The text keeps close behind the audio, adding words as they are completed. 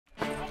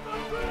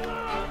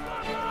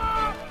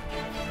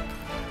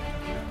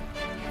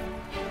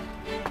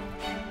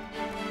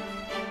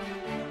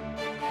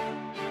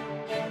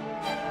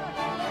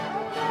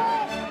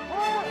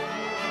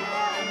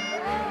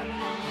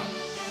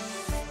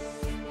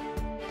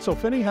So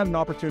Finning had an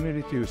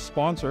opportunity to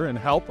sponsor and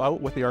help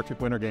out with the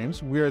Arctic Winter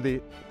Games. We are the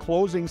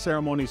closing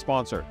ceremony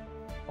sponsor.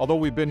 Although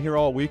we've been here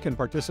all week and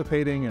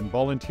participating and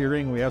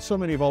volunteering, we have so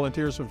many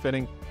volunteers from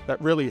Finning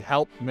that really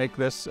help make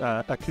this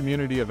a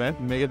community event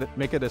and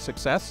make it a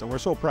success. And we're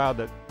so proud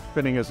that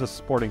Finning is a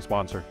supporting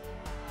sponsor.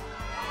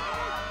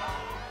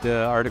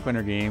 The Arctic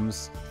Winter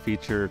Games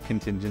feature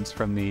contingents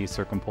from the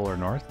Circumpolar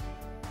North,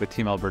 with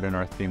Team Alberta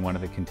North being one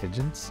of the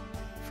contingents.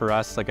 For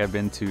us, like, I've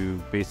been to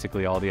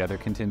basically all the other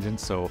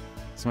contingents, so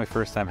it's my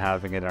first time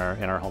having it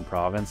in our home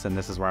province, and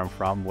this is where I'm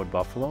from, Wood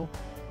Buffalo.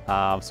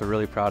 So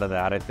really proud of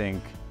that. I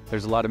think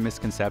there's a lot of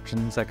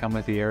misconceptions that come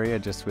with the area,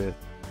 just with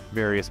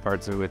various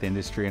parts of it with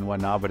industry and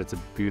whatnot, but it's a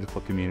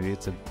beautiful community.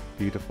 It's a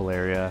beautiful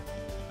area,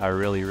 a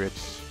really rich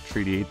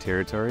Treaty 8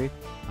 territory.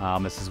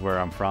 This is where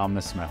I'm from,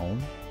 this is my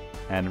home,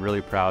 and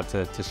really proud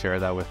to share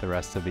that with the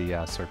rest of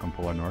the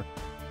Circumpolar North.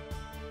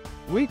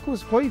 Week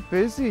was quite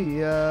busy.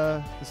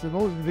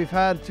 We've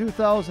had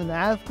 2,000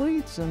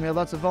 athletes, and we had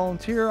lots of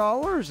volunteer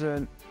hours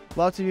and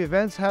lots of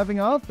events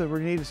having up that we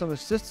needed some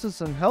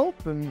assistance and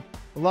help, and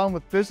along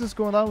with business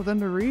going on within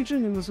the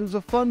region, it was a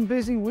fun,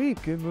 busy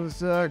week. It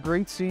was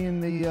great seeing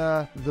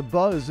the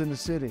buzz in the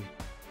city.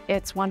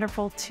 It's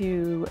wonderful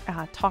to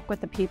talk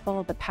with the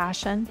people, the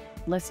passion,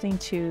 listening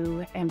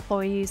to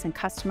employees and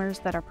customers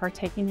that are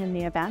partaking in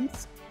the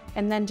events,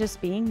 and then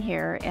just being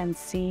here and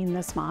seeing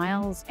the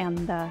smiles and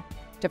the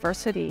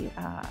diversity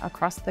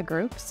across the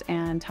groups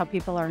and how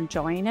people are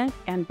enjoying it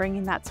and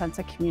bringing that sense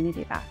of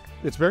community back.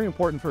 It's very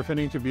important for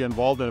Finning to be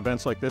involved in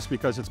events like this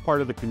because it's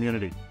part of the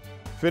community.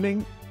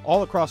 Finning,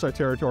 all across our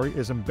territory,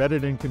 is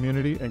embedded in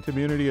community, and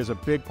community is a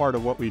big part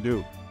of what we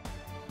do.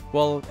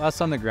 Well,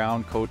 us on the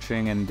ground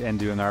coaching and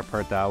doing our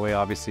part that way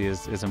obviously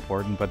is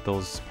important, but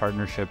those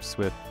partnerships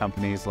with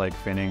companies like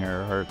Finning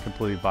are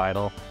completely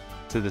vital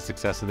to the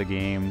success of the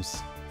games.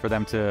 For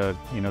them to,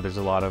 there's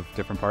a lot of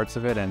different parts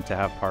of it, and to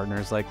have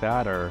partners like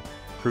that are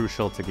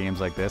crucial to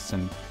games like this,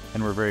 and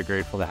we're very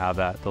grateful to have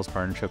those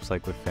partnerships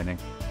like with Finning.